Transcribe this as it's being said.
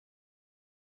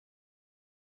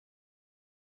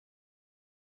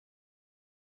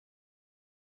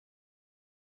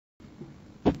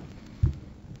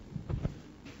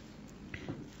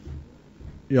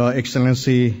Your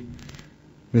Excellency,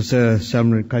 Mr.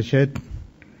 Samrin Kachet,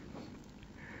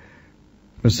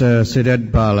 Mr.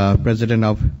 Siddharth Bala, President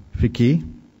of FICCI,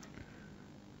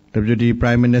 Deputy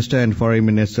Prime Minister and Foreign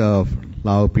Minister of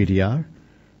Lao PDR,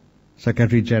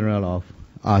 Secretary General of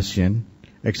ASEAN,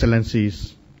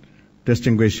 Excellencies,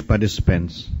 distinguished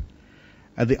participants.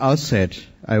 At the outset,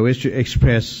 I wish to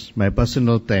express my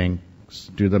personal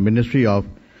thanks to the Ministry of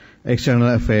External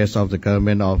Affairs of the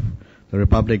Government of the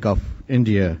Republic of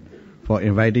India for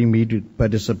inviting me to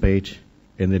participate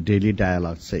in the Daily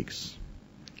Dialogue 6.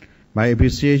 My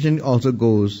appreciation also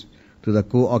goes to the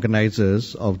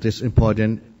co-organizers of this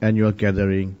important annual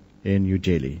gathering in New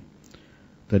Delhi.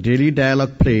 The Daily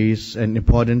Dialogue plays an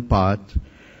important part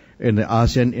in the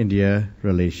ASEAN-India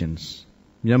relations.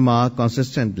 Myanmar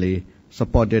consistently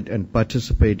supported and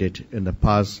participated in the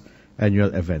past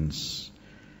annual events.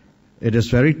 It is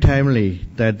very timely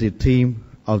that the theme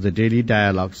of the Daily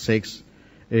Dialogue 6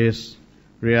 is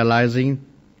realizing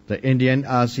the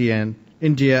India-ASEAN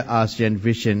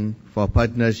vision for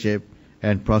partnership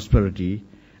and prosperity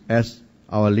as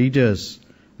our leaders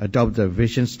adopt the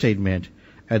vision statement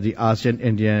at the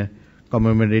ASEAN-India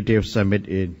Commemorative Summit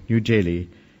in New Delhi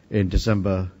in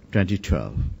December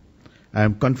 2012. I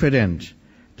am confident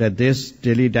that this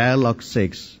Daily Dialogue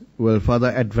 6 will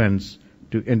further advance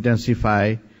to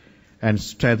intensify and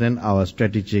strengthen our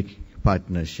strategic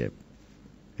partnership.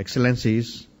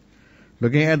 Excellencies,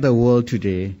 looking at the world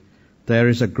today, there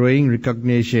is a growing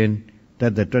recognition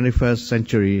that the 21st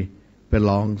century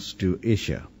belongs to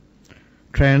Asia.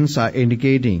 Trends are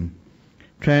indicating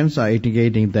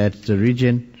that the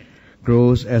region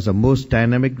grows as the most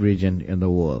dynamic region in the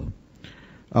world.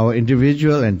 Our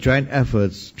individual and joint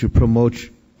efforts to promote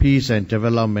peace and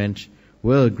development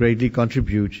will greatly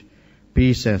contribute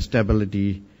peace and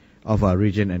stability of our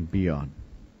region and beyond.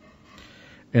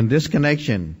 In this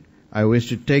connection, I wish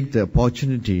to take the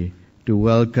opportunity to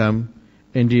welcome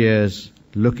India's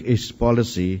Look East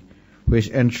policy, which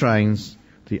enshrines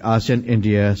the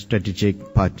ASEAN-India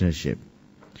strategic partnership.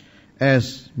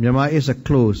 As Myanmar is a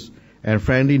close and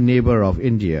friendly neighbor of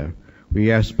India, we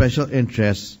have special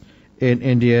interest in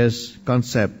India's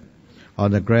concept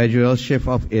on the gradual shift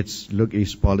of its Look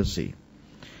East policy.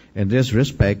 In this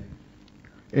respect,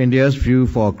 India's view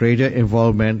for greater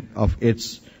involvement of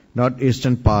its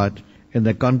northeastern part in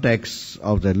the context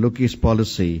of the Look East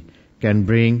policy can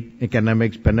bring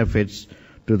economic benefits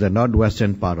to the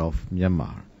northwestern part of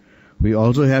Myanmar. We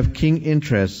also have keen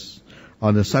interests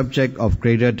on the subject of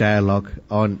greater dialogue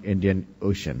on Indian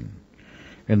Ocean.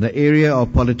 In the area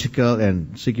of political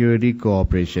and security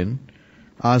cooperation,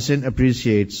 ASEAN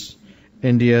appreciates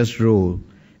India's role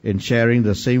in sharing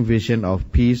the same vision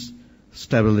of peace,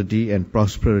 stability and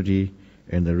prosperity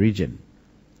in the region.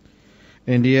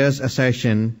 India's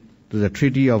accession to the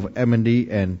Treaty of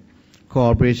Amity and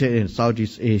Cooperation in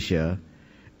Southeast Asia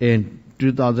in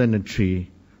 2003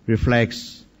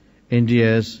 reflects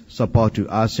India's support to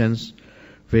ASEAN's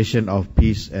vision of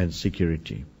peace and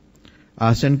security.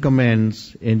 ASEAN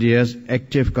commends India's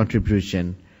active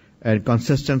contribution and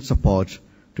consistent support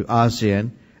to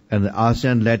ASEAN and the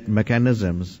ASEAN-led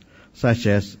mechanisms such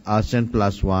as ASEAN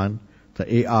Plus One,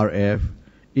 the ARF,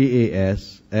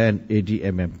 EAS, and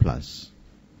ADMM+.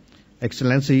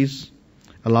 Excellencies,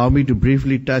 allow me to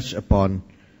briefly touch upon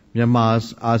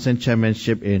Myanmar's ASEAN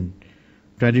chairmanship in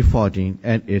 2014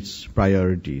 and its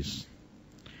priorities.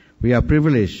 We are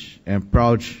privileged and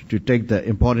proud to take the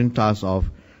important task of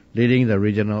leading the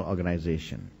regional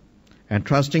organization.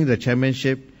 Entrusting the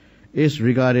chairmanship is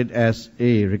regarded as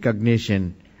a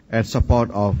recognition and support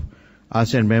of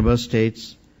ASEAN member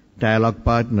states, dialogue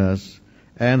partners,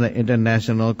 and the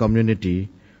international community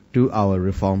to our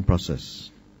reform process.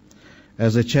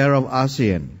 As the chair of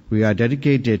ASEAN, we are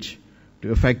dedicated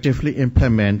to effectively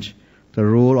implement the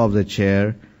role of the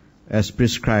chair as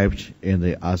prescribed in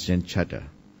the ASEAN Charter.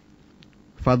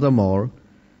 Furthermore,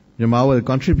 Myanmar will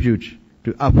contribute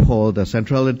to uphold the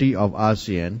centrality of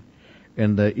ASEAN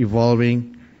in the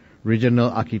evolving regional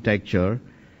architecture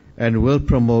and will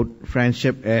promote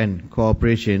friendship and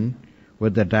cooperation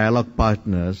with the dialogue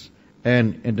partners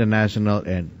and international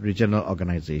and regional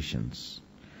organizations.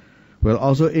 We'll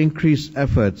also increase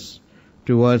efforts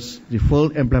towards the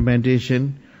full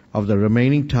implementation of the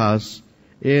remaining tasks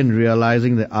in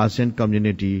realizing the ASEAN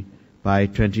community by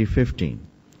 2015.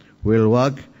 We'll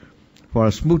work for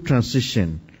a smooth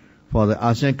transition for the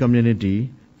ASEAN community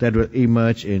that will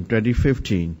emerge in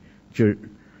 2015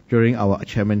 during our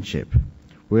chairmanship.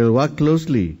 We'll work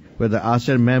closely with the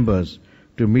ASEAN members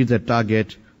to meet the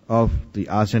target of the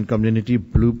ASEAN community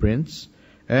blueprints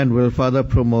and will further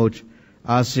promote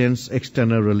ASEAN's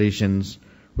external relations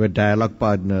with dialogue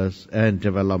partners and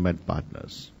development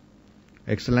partners.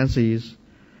 Excellencies,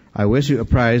 I wish to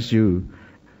apprise you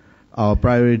our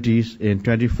priorities in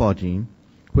 2014,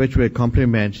 which will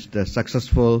complement the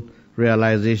successful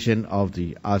realization of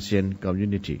the ASEAN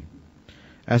community.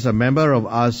 As a member of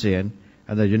ASEAN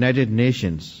and the United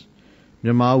Nations,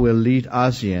 Myanmar will lead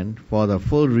ASEAN for the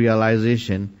full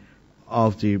realization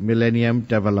of the Millennium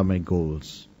Development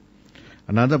Goals.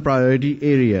 Another priority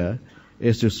area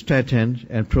is to strengthen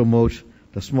and promote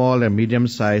the small and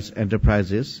medium-sized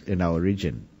enterprises in our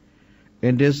region.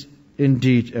 It is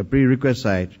indeed a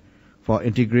prerequisite for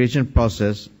integration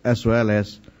process as well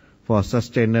as for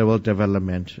sustainable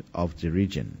development of the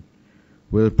region.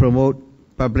 We will promote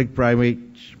public-private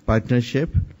partnership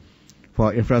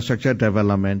for infrastructure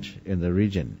development in the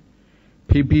region.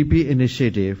 PPP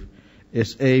initiative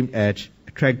is aimed at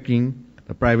attracting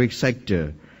the private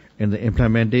sector in the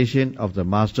implementation of the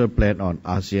Master Plan on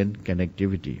ASEAN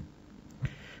Connectivity.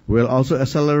 We will also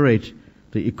accelerate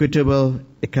the equitable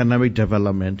economic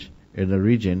development in the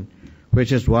region,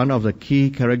 which is one of the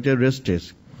key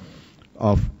characteristics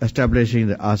of establishing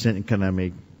the ASEAN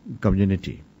Economic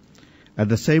Community. At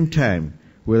the same time,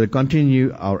 we will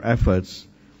continue our efforts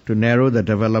to narrow the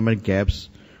development gaps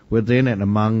within and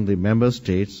among the member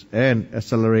states and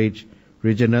accelerate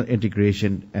regional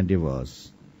integration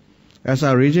endeavors. As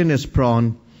our region is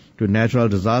prone to natural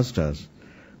disasters,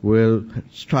 we will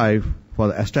strive for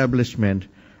the establishment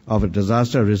of a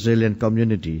disaster-resilient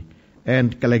community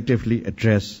and collectively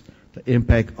address the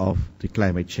impact of the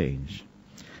climate change.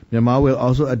 Myanmar will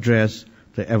also address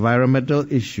the environmental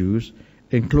issues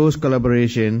in close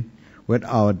collaboration with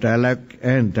our dialogue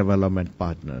and development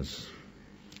partners.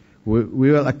 We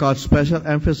will accord special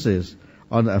emphasis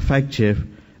on the effective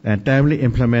and timely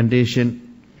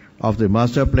implementation of the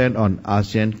Master Plan on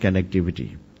ASEAN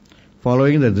Connectivity.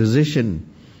 Following the decision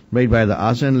made by the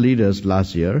ASEAN leaders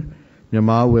last year,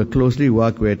 Myanmar will closely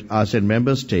work with ASEAN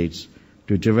member states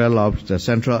to develop the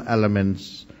central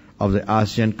elements of the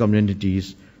ASEAN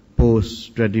community's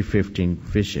post-2015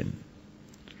 vision.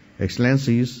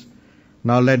 Excellencies,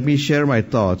 now let me share my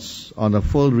thoughts on the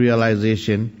full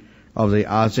realization of the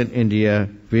ASEAN-India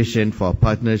vision for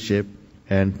partnership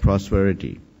and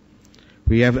prosperity.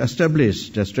 We have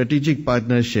established a strategic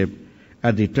partnership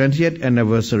at the 20th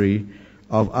anniversary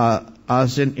of our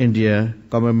ASEAN-India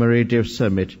Commemorative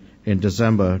Summit in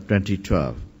December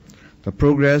 2012. The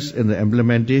progress in the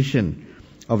implementation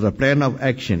of the Plan of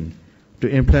Action to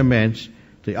implement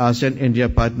the ASEAN-India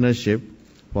Partnership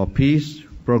for Peace,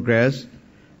 Progress,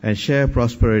 and Shared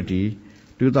Prosperity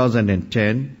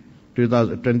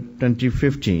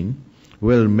 2010-2015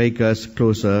 will make us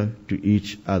closer to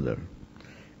each other.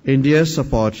 India's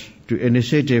support to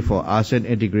initiative for ASEAN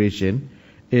integration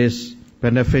is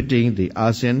benefiting the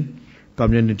ASEAN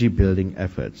community building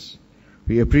efforts.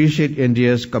 We appreciate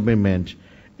India's commitment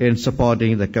in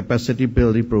supporting the capacity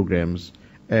building programs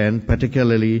and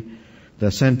particularly the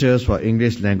Centers for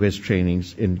English Language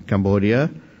Trainings in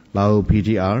Cambodia, Laos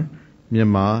PDR,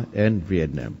 Myanmar, and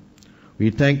Vietnam.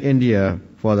 We thank India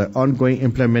for the ongoing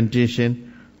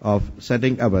implementation of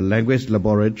setting up a language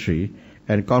laboratory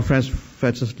and conference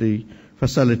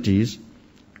facilities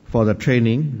for the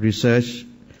training, research,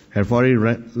 and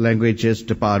foreign languages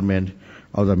department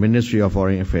of the Ministry of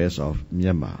Foreign Affairs of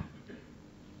Myanmar.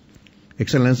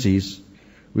 Excellencies,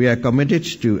 we are committed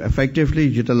to effectively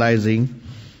utilizing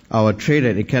our trade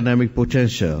and economic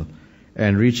potential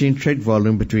and reaching trade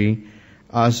volume between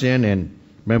ASEAN and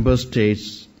member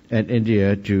states and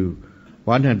India to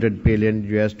 $100 billion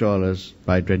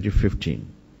by 2015.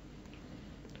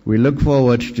 We look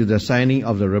forward to the signing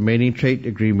of the remaining trade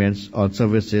agreements on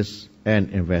services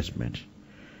and investment.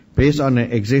 Based on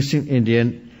the existing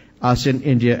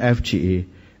ASEAN-India FTA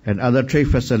and other trade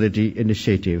facility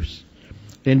initiatives,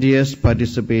 India's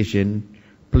participation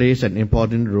plays an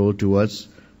important role towards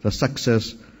the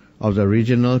success of the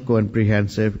Regional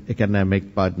Comprehensive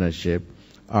Economic Partnership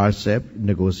RCEP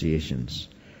negotiations.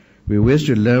 We wish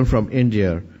to learn from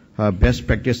India her best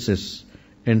practices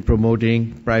in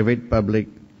promoting private-public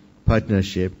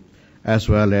partnership as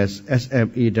well as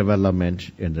SME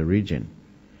development in the region.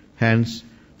 Hence,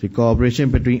 the cooperation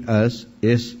between us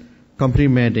is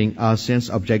complementing ASEAN's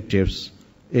objectives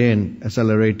in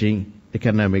accelerating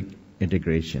economic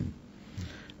integration.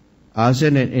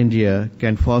 ASEAN and India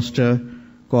can foster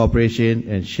cooperation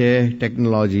and share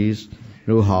technologies,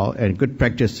 know-how, and good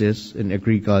practices in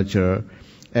agriculture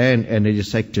and energy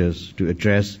sectors to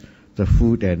address the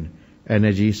food and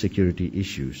energy security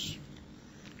issues.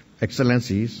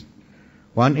 Excellencies,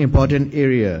 one important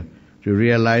area to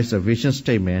realize the vision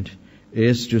statement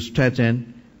is to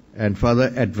strengthen and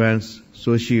further advance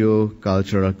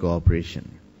socio-cultural cooperation.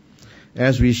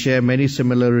 As we share many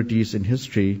similarities in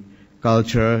history,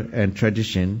 culture, and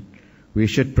tradition, we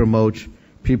should promote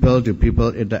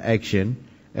people-to-people interaction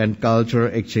and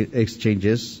cultural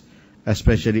exchanges,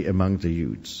 especially among the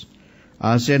youths.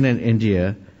 ASEAN and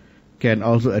India can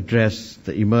also address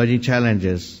the emerging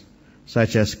challenges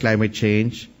such as climate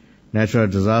change, natural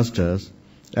disasters,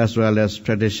 as well as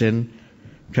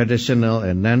traditional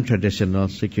and non-traditional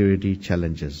security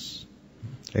challenges.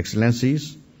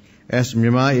 Excellencies, as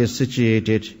Myanmar is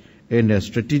situated in a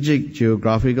strategic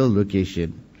geographical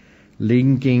location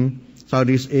linking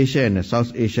Southeast Asia and the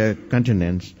South Asia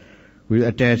continents, we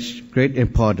attach great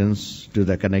importance to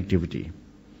the connectivity.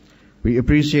 We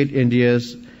appreciate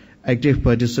India's active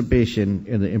participation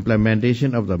in the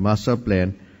implementation of the Master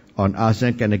Plan on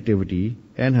ASEAN connectivity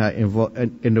and her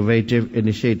innovative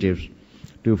initiatives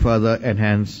to further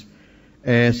enhance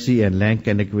air, sea, and land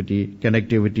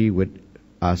connectivity with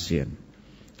ASEAN.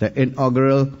 The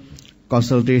inaugural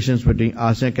consultations between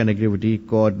ASEAN Connectivity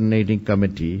Coordinating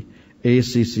Committee,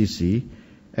 ACCC,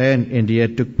 and India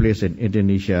took place in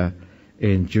Indonesia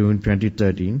in June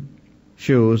 2013,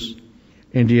 shows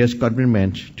India's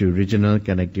commitment to regional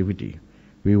connectivity.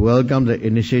 We welcome the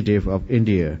initiative of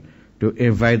India to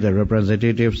invite the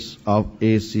representatives of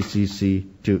ACCC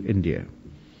to India.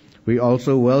 We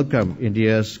also welcome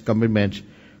India's commitment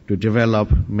to develop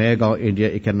Maegaon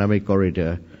India Economic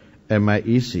Corridor,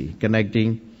 MIEC,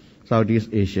 connecting Southeast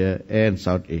Asia and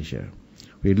South Asia.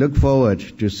 We look forward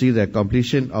to see the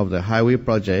completion of the highway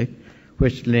project,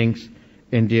 which links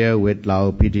India with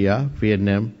Laos,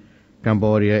 Vietnam,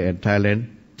 Cambodia, and Thailand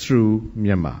through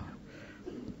Myanmar.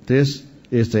 This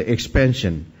is the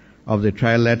expansion of the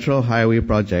trilateral highway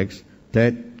projects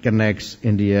that connects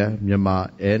India,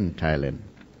 Myanmar, and Thailand.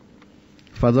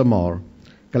 Furthermore,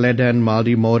 Kaladan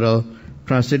multimodal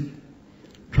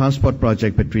transport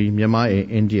project between Myanmar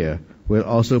and India will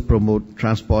also promote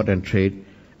transport and trade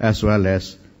as well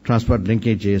as transport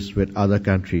linkages with other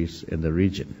countries in the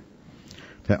region.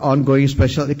 The ongoing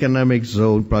Special Economic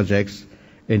Zone projects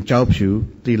in Chaopshu,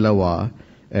 Tilawa,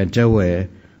 and Jawe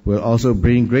will also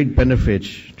bring great benefit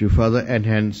to further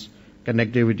enhance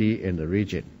connectivity in the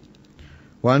region.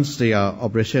 Once they are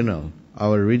operational,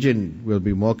 our region will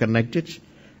be more connected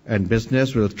and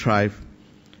business will thrive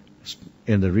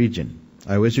in the region.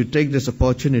 I wish to take this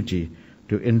opportunity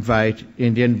to invite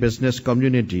Indian business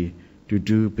community to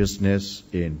do business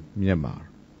in Myanmar.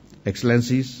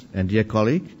 Excellencies and dear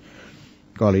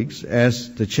colleagues,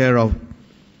 as the chair of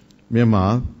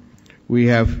Myanmar, we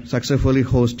have successfully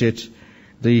hosted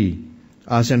the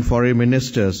ASEAN Foreign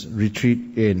Ministers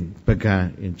Retreat in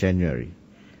Bagan in January.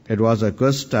 It was a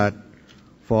good start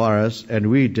for us, and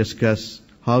we discussed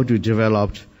how to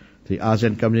develop the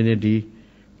ASEAN community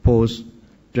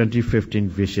post-2015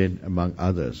 vision, among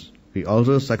others. We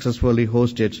also successfully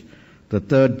hosted the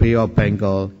third Bay of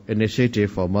Bengal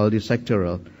initiative for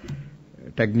multi-sectoral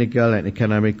technical and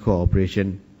economic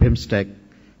cooperation, BIMSTEC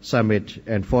Summit,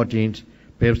 and 14th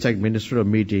BIMSTEC Ministerial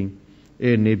Meeting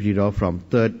in Naypyidaw from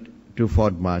 3rd to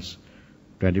 4th March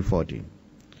 2014.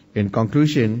 In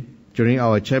conclusion, during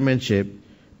our chairmanship,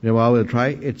 Myanmar will try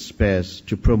its best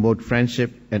to promote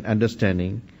friendship and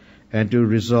understanding and to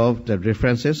resolve the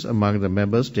differences among the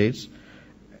member states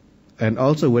and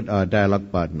also with our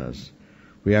dialogue partners.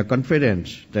 We are confident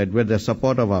that with the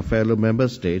support of our fellow member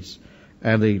states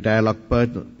and the dialogue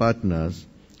partners,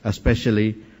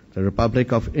 especially the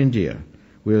Republic of India,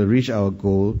 we will reach our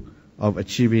goal of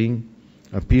achieving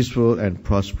a peaceful and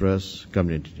prosperous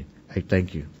community. I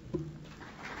thank you.